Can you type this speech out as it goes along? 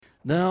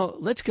Now,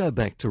 let's go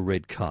back to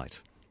Red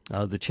Kite,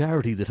 the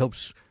charity that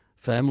helps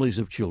families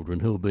of children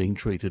who are being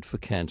treated for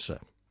cancer.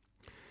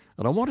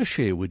 And I want to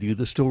share with you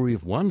the story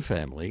of one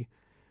family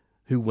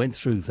who went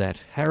through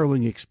that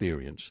harrowing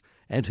experience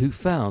and who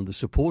found the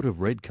support of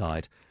Red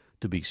Kite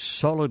to be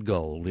solid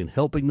gold in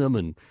helping them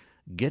and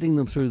getting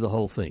them through the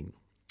whole thing.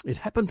 It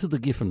happened to the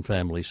Giffen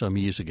family some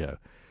years ago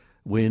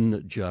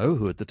when Joe,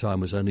 who at the time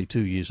was only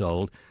 2 years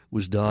old,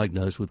 was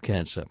diagnosed with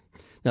cancer.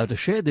 Now, to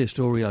share their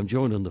story, I'm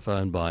joined on the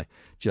phone by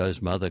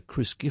Joe's mother,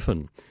 Chris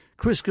Giffen.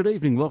 Chris, good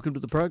evening. Welcome to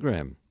the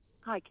program.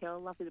 Hi, Kel.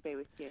 Lovely to be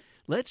with you.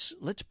 Let's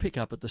pick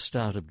up at the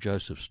start of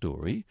Joseph's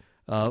story.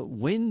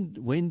 When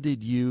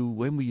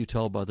were you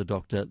told by the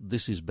doctor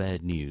this is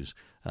bad news?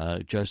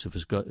 Joseph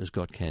has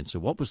got cancer.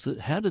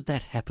 How did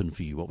that happen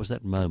for you? What was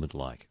that moment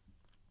like?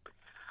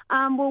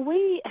 Well,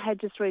 we had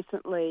just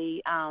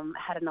recently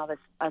had another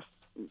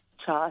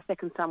child.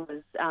 Second son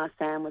was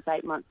Sam, was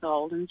 8 months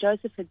old, and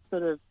Joseph had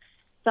sort of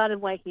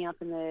started waking up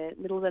in the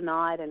middle of the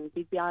night, and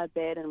he'd be out of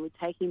bed, and we'd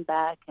take him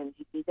back, and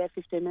he'd be there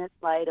 15 minutes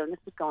later, and this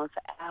was going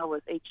for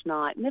hours each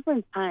night. Never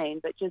in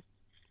pain, but just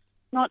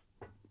not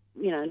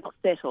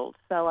settled.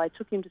 So I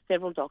took him to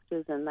several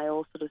doctors, and they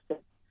all sort of said,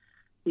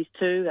 "He's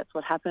two. That's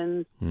what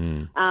happens."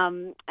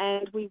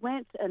 And we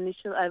went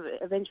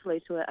eventually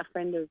to a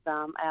friend of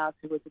ours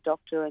who was a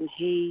doctor, and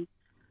he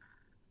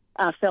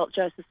felt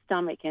Joseph's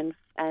stomach and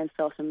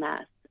felt a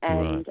mass.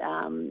 And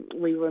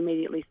we were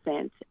immediately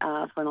sent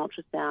for an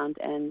ultrasound,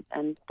 and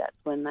that's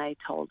when they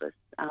told us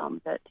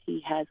that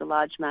he has a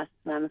large mass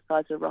around the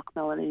size of a rock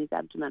melon in his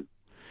abdomen.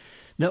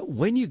 Now,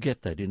 when you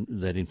get that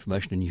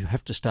information and you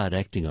have to start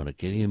acting on it,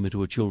 getting him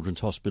into a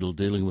children's hospital,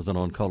 dealing with an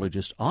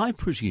oncologist, I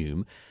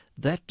presume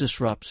that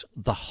disrupts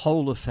the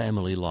whole of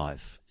family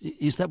life.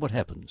 Is that what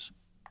happens?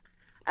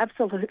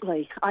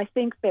 Absolutely. I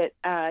think that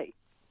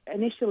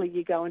initially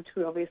you go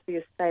into obviously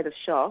a state of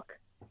shock,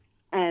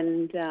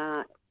 and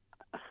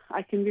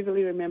I can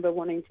vividly remember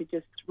wanting to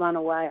just run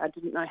away. I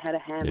didn't know how to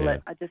handle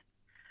it. I just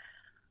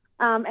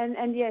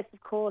and yes,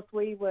 of course,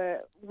 we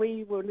were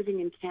living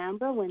in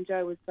Canberra when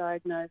Joe was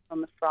diagnosed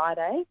on the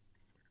Friday,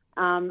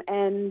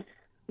 and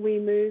we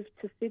moved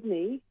to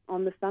Sydney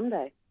on the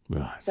Sunday.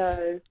 Right.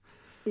 So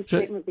his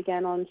treatment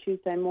began on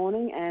Tuesday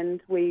morning,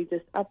 and we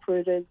just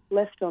uprooted,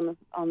 left on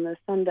the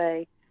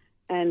Sunday,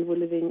 and were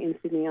living in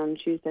Sydney on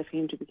Tuesday for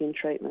him to begin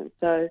treatment.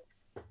 So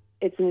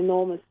it's an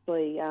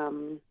enormously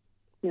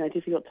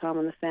difficult time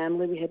on the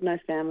family. We had no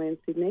family in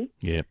Sydney.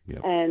 Yep.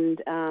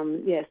 And,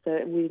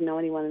 so we didn't know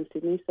anyone in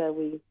Sydney, so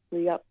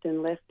we upped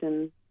and left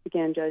and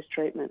began Joe's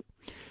treatment.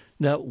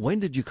 Now, when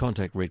did you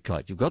contact Red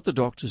Kite? You've got the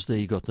doctors there,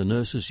 you've got the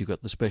nurses, you've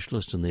got the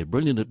specialists, and they're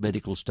brilliant at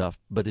medical stuff,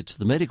 but it's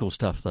the medical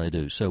stuff they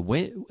do. So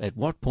at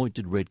what point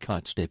did Red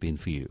Kite step in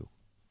for you?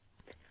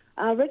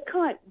 Red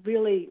Kite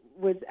really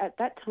was, at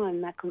that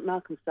time,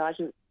 Malcolm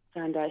Sargent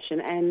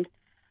Foundation, and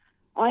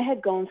I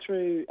had gone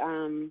through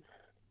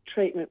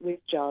treatment with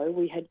Joe.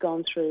 We had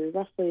gone through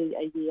roughly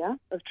a year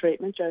of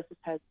treatment. Joseph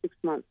had 6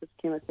 months of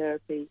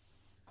chemotherapy,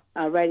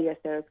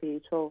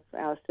 radiotherapy,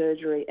 12-hour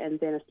surgery, and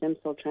then a stem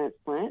cell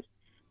transplant.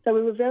 So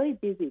we were very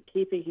busy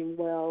keeping him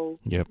well.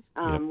 Yep.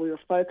 We were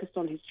focused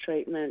on his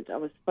treatment. I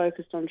was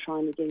focused on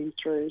trying to get him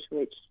through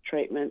to each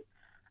treatment.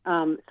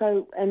 And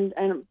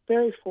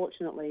very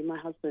fortunately, my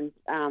husband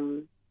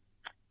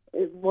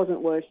it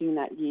wasn't working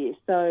that year,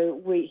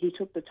 so he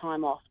took the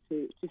time off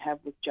to have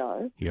with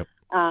Joe. Yep.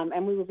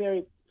 And we were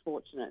very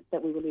fortunate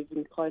that we were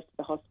living close to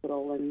the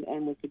hospital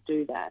and we could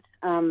do that.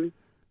 And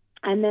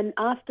then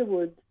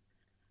afterwards,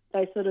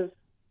 they sort of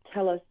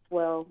tell us,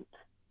 well,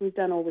 we've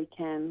done all we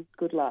can,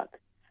 good luck.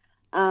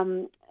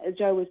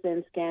 Joe was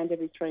then scanned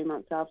every 3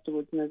 months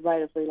afterwards, and the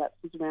rate of relapse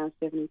was around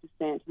 70%,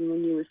 and we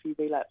knew if he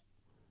relapsed,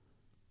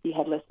 he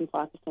had less than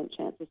 5%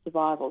 chance of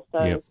survival.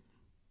 So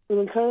we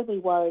were incredibly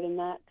worried, and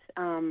that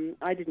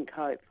I didn't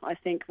cope. I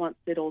think once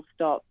it all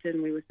stopped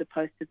and we were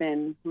supposed to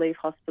then leave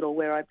hospital,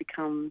 where I'd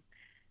become,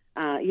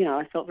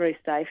 I felt very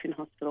safe in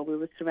hospital. We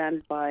were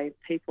surrounded by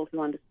people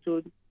who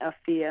understood our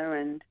fear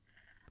and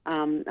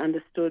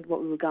understood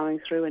what we were going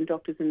through, and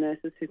doctors and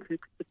nurses who could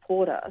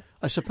support us.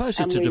 I suppose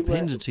it's a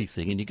dependency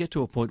thing, and you get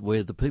to a point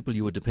where the people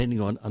you were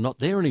depending on are not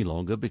there any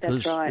longer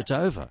because it's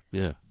over.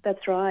 Yeah,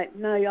 that's right.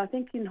 No, I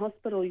think in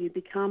hospital you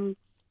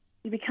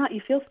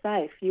feel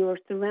safe. You are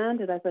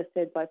surrounded, as I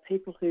said, by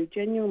people who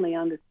genuinely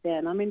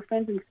understand. I mean,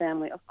 friends and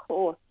family, of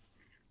course,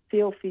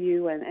 feel for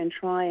you and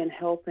try and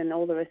help and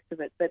all the rest of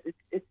it, but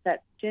it's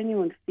that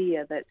genuine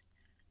fear that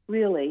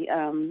really,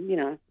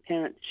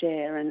 parents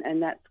share,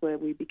 and that's where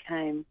we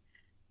became,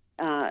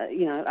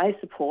 a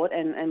support,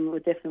 and were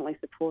definitely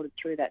supported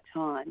through that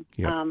time.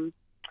 Yep.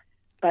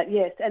 But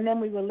yes, and then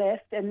we were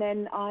left, and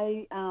then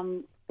I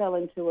fell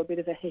into a bit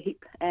of a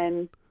heap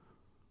and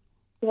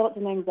developed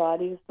an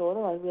anxiety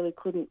disorder. I really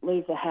couldn't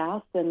leave the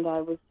house, and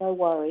I was so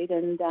worried.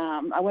 And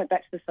I went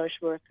back to the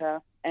social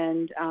worker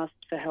and asked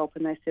for help,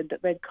 and they said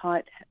that Red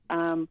Kite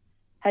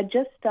had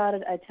just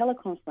started a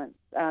teleconference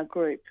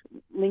group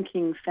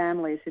linking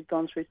families who'd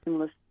gone through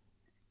similar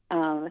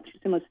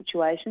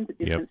situations at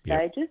different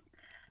stages.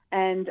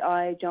 And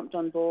I jumped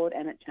on board,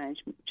 and it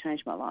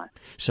changed my life.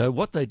 So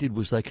what they did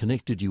was they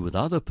connected you with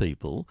other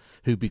people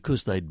who,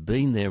 because they'd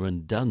been there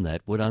and done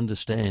that, would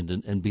understand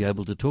and be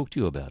able to talk to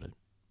you about it.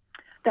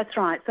 That's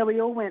right. So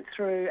we all went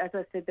through, as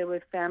I said, there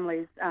were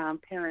families,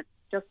 parents,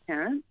 just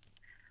parents.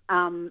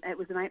 It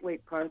was an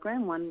 8-week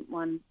program,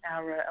 one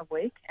hour a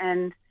week,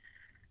 and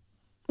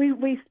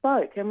we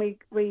spoke, and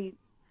we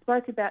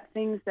spoke about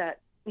things that,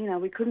 you know,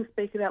 we couldn't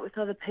speak about with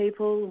other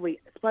people. We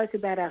spoke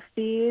about our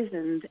fears,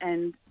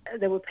 and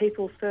there were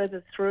people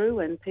further through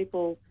and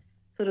people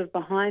sort of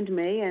behind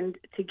me, and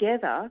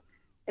together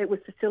it was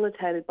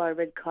facilitated by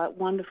Red Kite,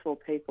 wonderful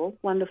people,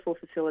 wonderful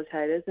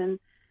facilitators, and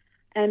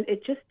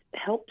it just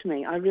helped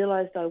me. I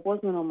realised I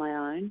wasn't on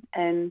my own,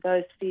 and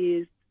those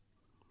fears,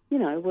 you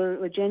know,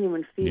 were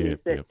genuine fears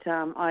that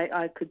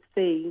I could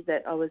see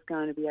that I was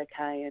going to be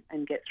okay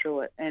and get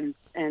through it. And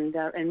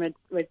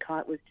Red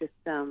Kite was just,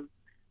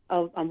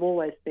 I'll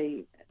always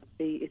be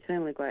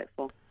eternally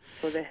grateful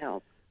for their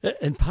help.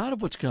 And part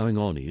of what's going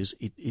on is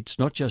it's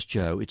not just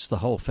Joe, it's the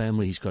whole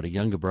family. He's got a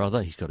younger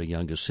brother, he's got a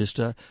younger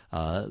sister,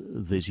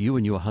 there's you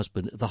and your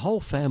husband. The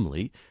whole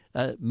family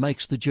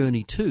makes the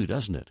journey too,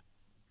 doesn't it?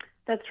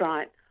 That's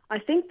right. I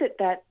think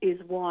that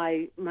is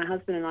why my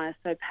husband and I are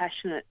so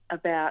passionate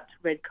about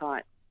Red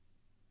Kite,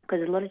 because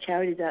there's a lot of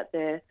charities out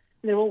there, and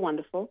they're all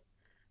wonderful,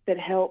 that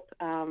help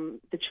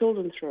the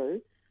children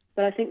through.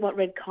 But I think what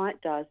Red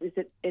Kite does is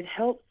it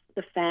helps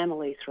the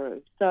family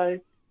through. So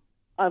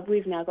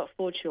we've now got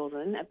 4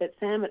 children, but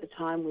Sam at the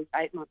time was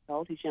 8 months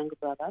old, his younger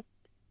brother.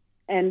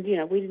 And, you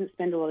know, we didn't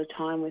spend a lot of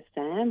time with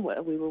Sam.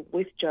 We were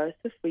with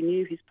Joseph. We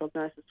knew his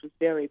prognosis was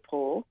very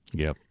poor.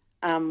 Yep.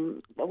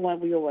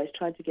 We always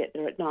tried to get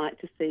there at night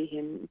to see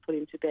him and put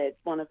him to bed,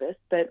 one of us.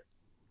 But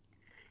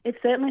it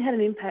certainly had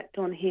an impact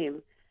on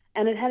him,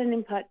 and it had an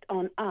impact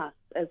on us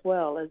as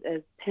well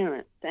as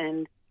parents.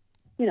 And,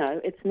 you know,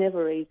 it's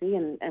never easy,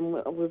 and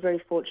we're very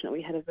fortunate.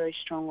 We had a very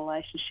strong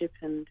relationship,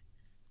 and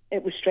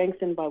it was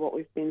strengthened by what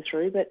we've been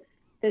through. But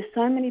there's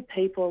so many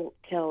people,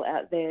 Kel,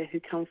 out there who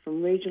come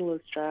from regional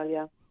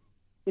Australia,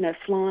 you know,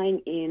 flying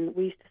in.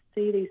 We used to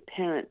see these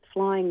parents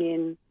flying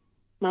in.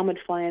 Mum would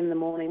fly in the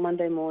morning,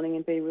 Monday morning,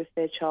 and be with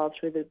their child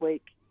through the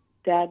week.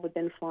 Dad would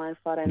then fly on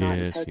Friday night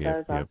and take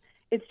over. Yep.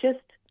 It's just,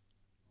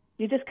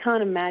 you just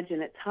can't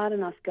imagine. It's hard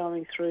enough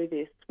going through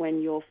this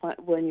when you're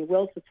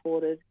well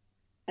supported,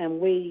 and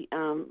we,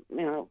 you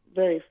know,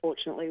 very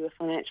fortunately we're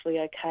financially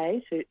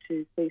okay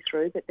to see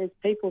through. But there's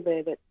people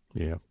there that,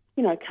 you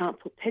know, can't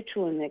put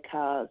petrol in their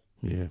cars,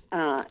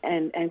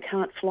 and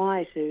can't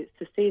fly to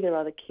see their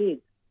other kids.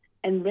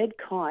 And Red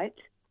Kite,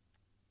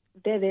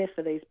 they're there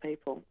for these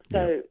people.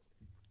 So.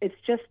 It's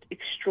just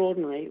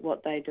extraordinary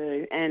what they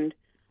do. And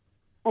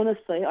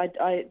honestly,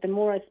 the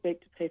more I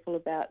speak to people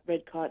about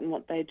Red Kite and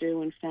what they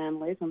do in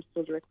families, I'm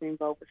still directly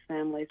involved with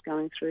families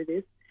going through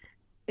this,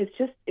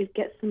 it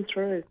gets them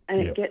through.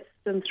 And it gets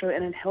them through,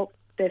 and it helps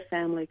their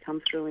family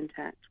come through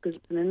intact, because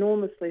it's an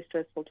enormously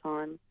stressful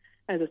time,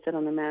 as I said,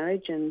 on the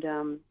marriage and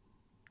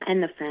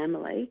the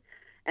family.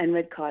 And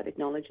Red Kite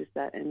acknowledges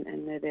that,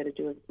 and they're there to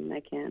do everything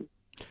they can.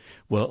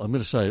 Well, I'm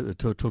going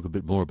to talk a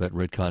bit more about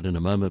Red Kite in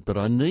a moment, but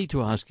I need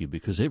to ask you,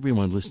 because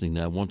everyone listening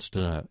now wants to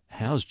know,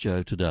 how's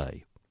Joe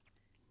today?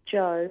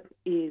 Joe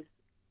is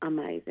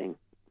amazing.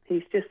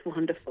 He's just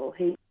wonderful.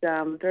 He's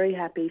a very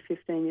happy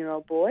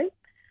 15-year-old boy.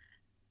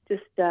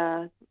 Just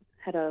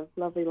had a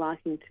lovely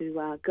liking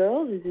to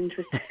girls. He's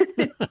interested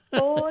in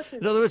sports.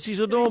 In other words, he's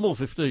a normal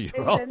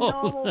 15-year-old. He's a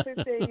normal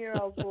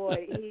 15-year-old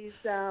boy. He's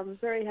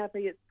very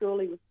happy at school.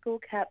 He was school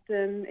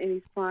captain in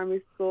his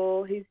primary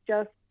school. He's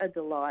just a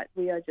delight.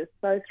 We are just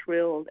so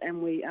thrilled,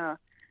 and we are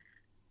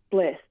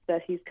blessed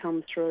that he's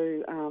come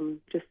through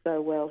just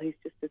so well. He's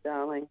just a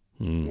darling.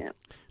 Yeah.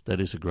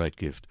 That is a great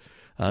gift.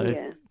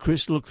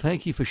 Chris, look,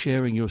 thank you for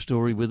sharing your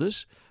story with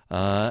us.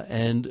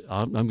 And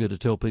I'm going to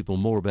tell people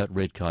more about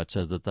Red Kite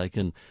so that they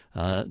can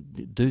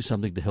do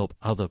something to help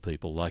other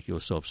people like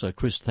yourself. So,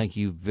 Chris, thank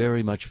you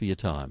very much for your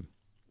time.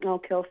 Oh,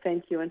 Kel,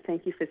 thank you, and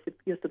thank you for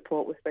your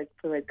support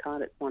for Red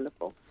Kite. It's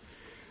wonderful.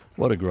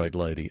 What a great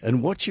lady.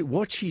 And what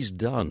she's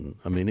done,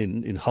 I mean,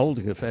 in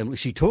holding her family,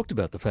 she talked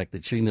about the fact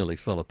that she nearly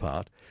fell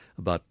apart,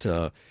 but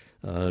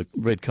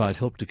Red Kite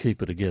helped to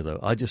keep her together.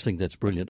 I just think that's brilliant.